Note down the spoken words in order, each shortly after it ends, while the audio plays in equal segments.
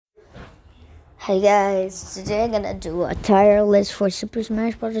Hey guys, today I'm gonna do a tier list for Super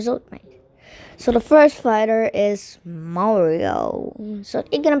Smash Bros. Ultimate. So the first fighter is Mario. So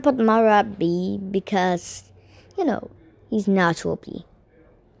you're gonna put Mario at B because, he's natural B.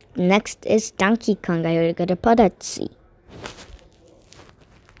 Next is Donkey Kong. You're gonna put at C.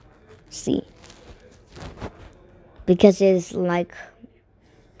 C. Because he's like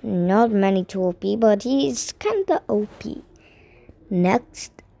not many to OP, but he's kinda OP.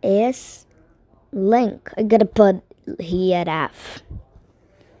 Next is Link. I gotta put he at F.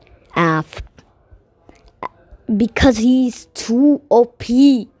 F. Because he's too OP.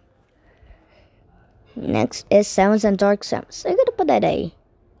 Next is Samus and Dark Samus. I gotta put that A.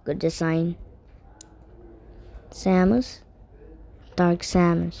 Good design. Samus. Dark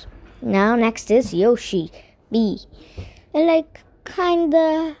Samus. Now next is Yoshi. B. And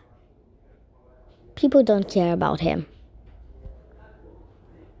kinda people don't care about him.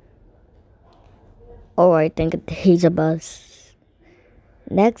 Or I think he's a buzz.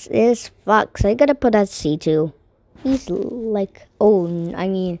 Next is Fox. I gotta put that C too. He's next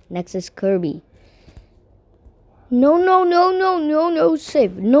is Kirby. No,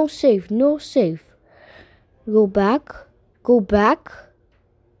 save. No save. Go back.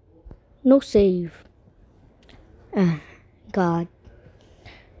 No save. God.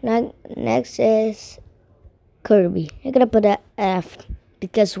 Next is Kirby. I gotta put that F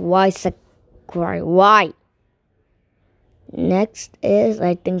because why? Next is,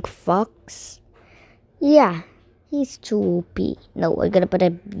 I think, Fox. Yeah, he's too OP. No, I gotta put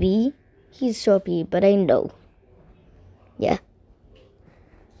a B. He's so OP, but I know. Yeah.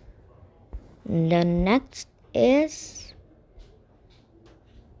 The next is,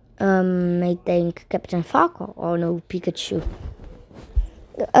 I think Captain Falcon. Oh no, Pikachu.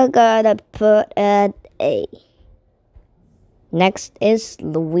 I gotta put at A. Next is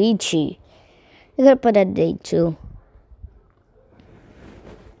Luigi. I gotta put at A too.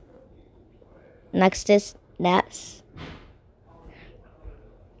 Next is Ness.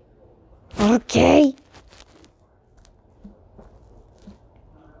 Okay.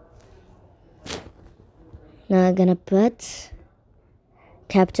 Now I'm gonna put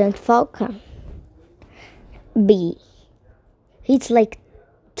Captain Falcon. B. He's like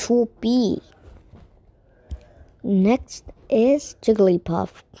 2B. Next is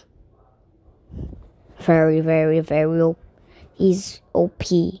Jigglypuff. Very OP. He's OP.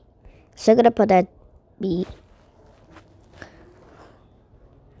 So I'm gonna put that B.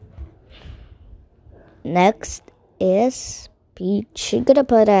 Next is Peach. I'm gonna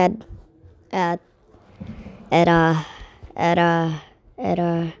put at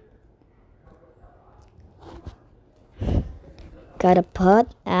gotta put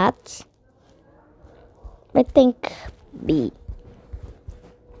at, I think, B.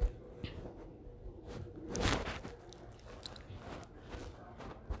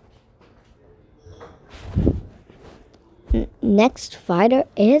 Next fighter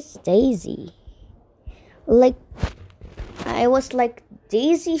is Daisy. I was like,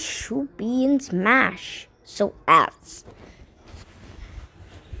 Daisy should be in Smash. So S.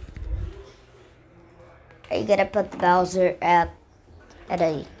 I gotta put Bowser at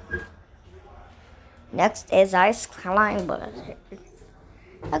A. Next is Ice Climber.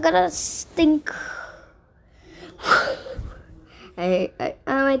 I gotta think.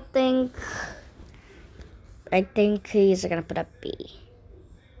 I think he's gonna put a B.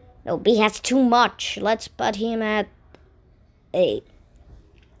 No, B has too much. Let's put him at A.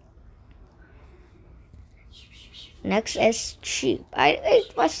 Next is Sheep. I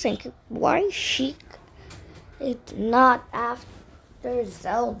was thinking, why Sheep? It's not after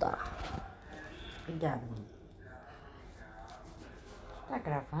Zelda.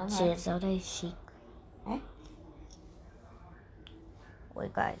 Zelda is Sheep.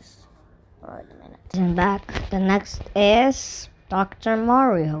 Wait, guys. Wait a minute. And back. The next is Dr.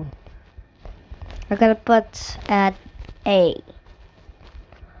 Mario. We're gonna put at A.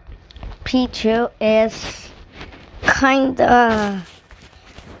 Pichu is kinda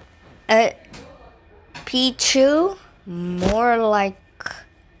Pichu, more like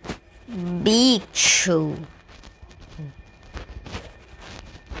Bichu.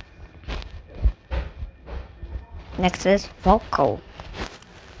 Next is Falco.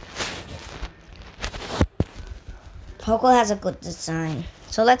 Falco has a good design,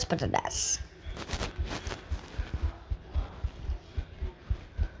 so let's put it as.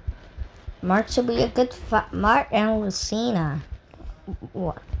 Mark to be a good Mark and Lucina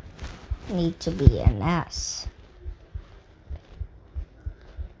need to be an S.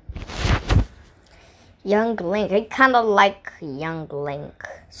 Young Link. I kind of like Young Link.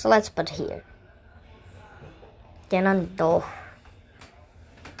 So let's put here. Ganondorf.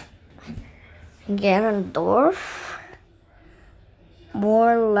 Ganondorf.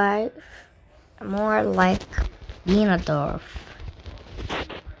 More like Ganondorf.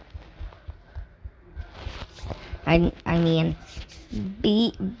 I mean,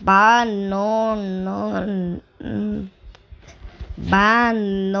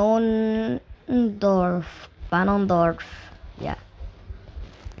 Banondorf. Yeah.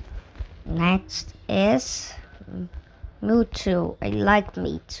 Next is Mewtwo. I like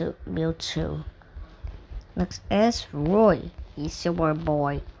Mewtwo. Next is Roy. He's Silver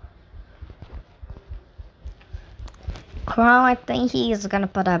Boy. Crow, I think he is gonna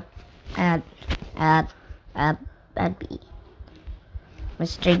put up at B.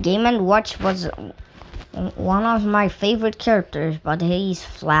 Mr. Game & Watch was one of my favorite characters, but he's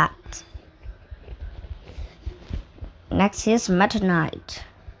flat. Next is Meta Knight.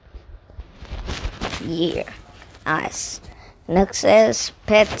 Yeah, nice. Next is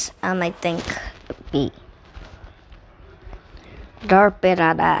Pet, I think B. Dark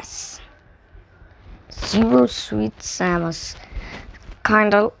Badass. Zero Sweet Samus.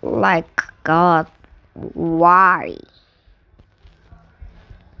 Kinda like God. Why?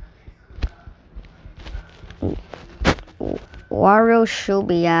 Wario should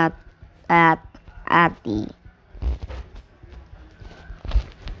be at D.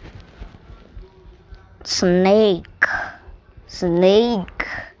 Snake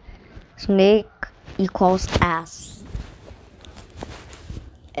equals S.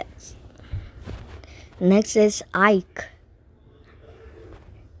 Yes. Next is Ike.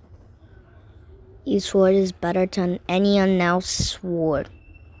 His sword is better than anyone else's sword.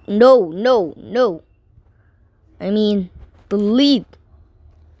 No. I mean, believe.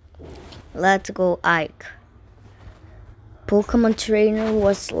 Let's go, Ike. Pokemon trainer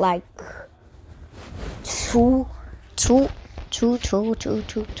was like too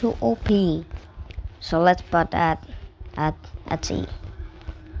OP. So let's put that at C.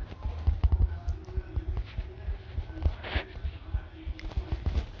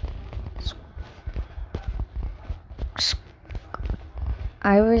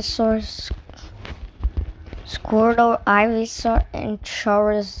 Ivysaur, Squirtle, Ivysaur, and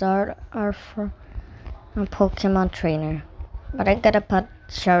Charizard are from a Pokemon trainer. But I gotta put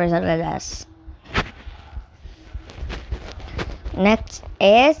Charizard at S. Next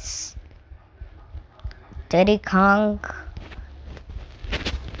is Diddy Kong.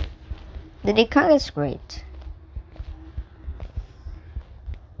 Diddy Kong is great.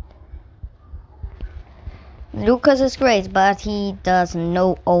 Lucas is great, but he does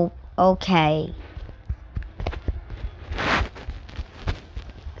no okay.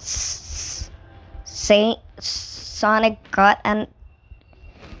 Sonic got an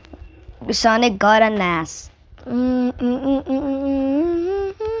ass.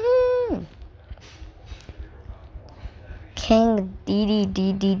 King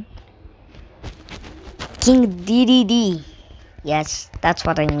DDD. Yes, that's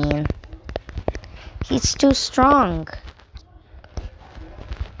what I mean. He's too strong.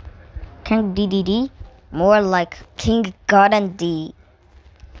 King DDD? More like King God D.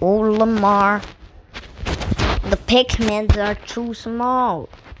 Oh, Lamar. The Pikmins are too small.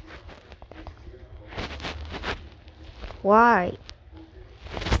 Why?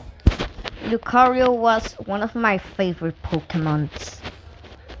 Lucario was one of my favorite Pokemons.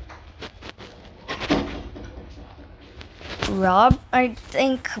 Rob, I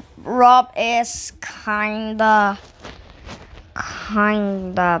think Rob is kinda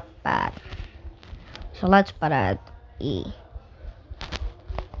bad. So let's put it at E.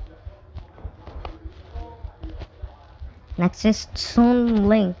 Next is Toon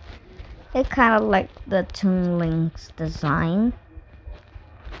Link. I kinda like the Toon Link's design.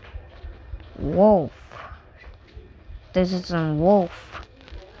 Wolf. This is a wolf.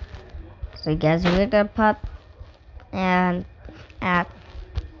 So guess we're gonna put and at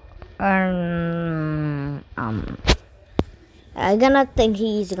I'm gonna think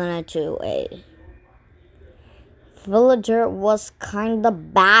he's gonna do a Villager was kinda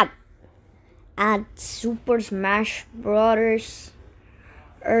bad at Super Smash Brothers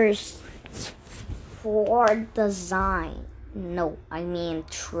for design. No, I mean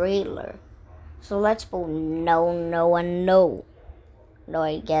trailer. So let's put no and no. No,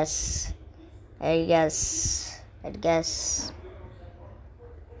 I guess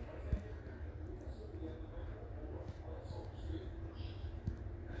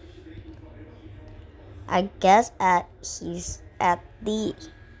he's at the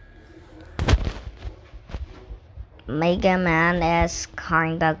Mega Man is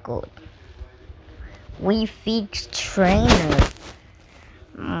kinda good. We fix trainer.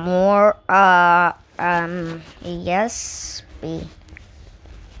 More yes, B.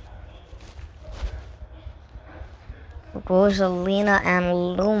 Rosalina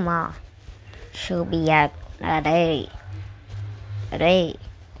and Luma should be at A. At A.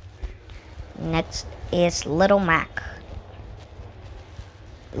 Next is Little Mac.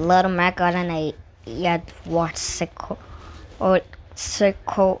 Little Mac got an A. Yet what Sicko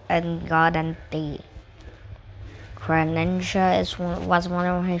and got an D. Greninja was one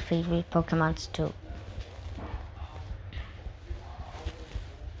of my favorite Pokemons too.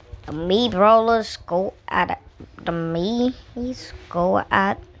 The Mii Brawlers go at the Mii's go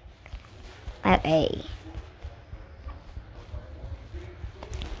at A.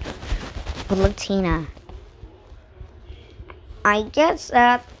 Palutena. I guess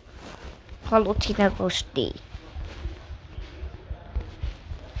that Palutena goes D.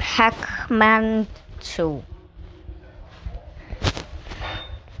 Pac-Man 2.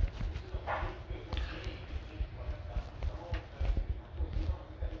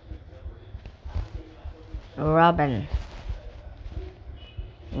 Robin.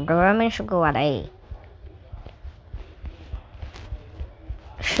 Robin should go at A.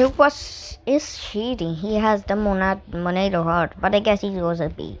 Is cheating. He has the Monado heart, but I guess he goes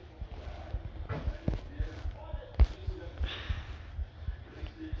at B.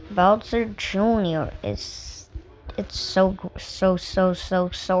 Bowser Jr. it's so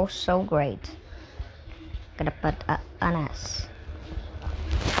great. Gonna put an S.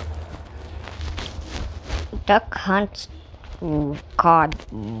 Duck Hunt. Oh God,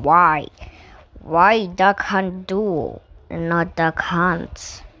 why? Why Duck Hunt Duel and not Duck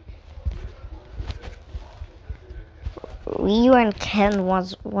Hunt? Ryu and Ken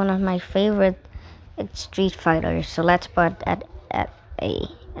was one of my favorite Street Fighters, so let's put at A.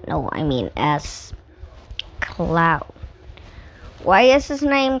 No, I mean S. Cloud. Why is his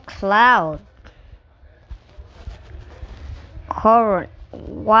name Cloud? Corin.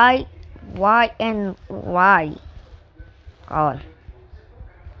 Why and why? God.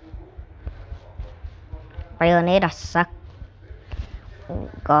 Rayonetta suck. Oh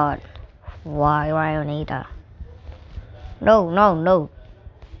God. Why Rayonetta? No.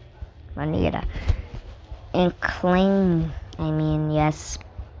 Rayonetta. And Cling. I mean, yes.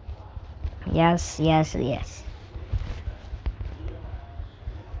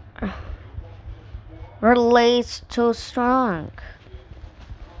 Relates too strong.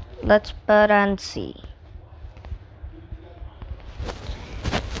 Let's put and see.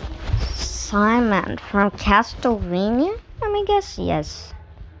 Simon from Castlevania? I guess yes.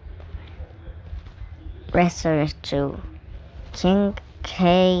 Wrestler 2. King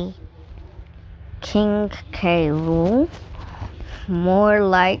K. Rool. More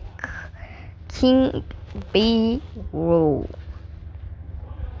like King B. Rool.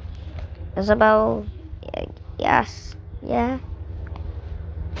 Isabel. Yes. Yeah.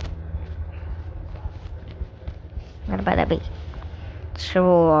 What about that be?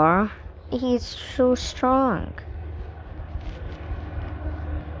 Sure. He's so strong.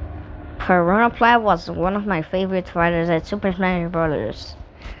 Piranha Plant was one of my favorite fighters at Super Smash Bros.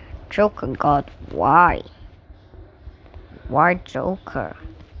 Joker, God, why? Why Joker?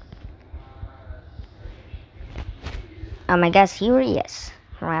 I guess here he is.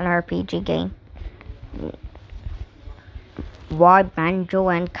 From an RPG game. Why Banjo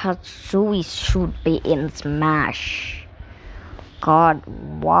and Kazooie should be in Smash? God,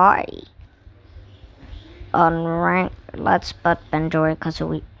 why? Unranked. Let's put Banjo and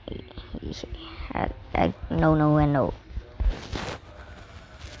Kazooie. No.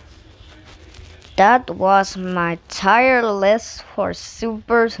 That was my entire list for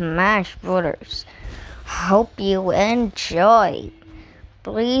Super Smash Bros. Hope you enjoyed.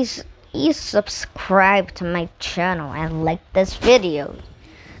 Please subscribe to my channel and like this video.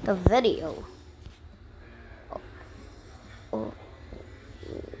 The video.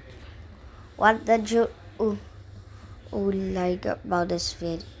 What did you like about this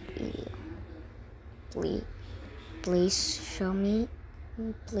video? Please show me.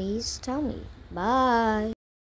 Please tell me. Bye.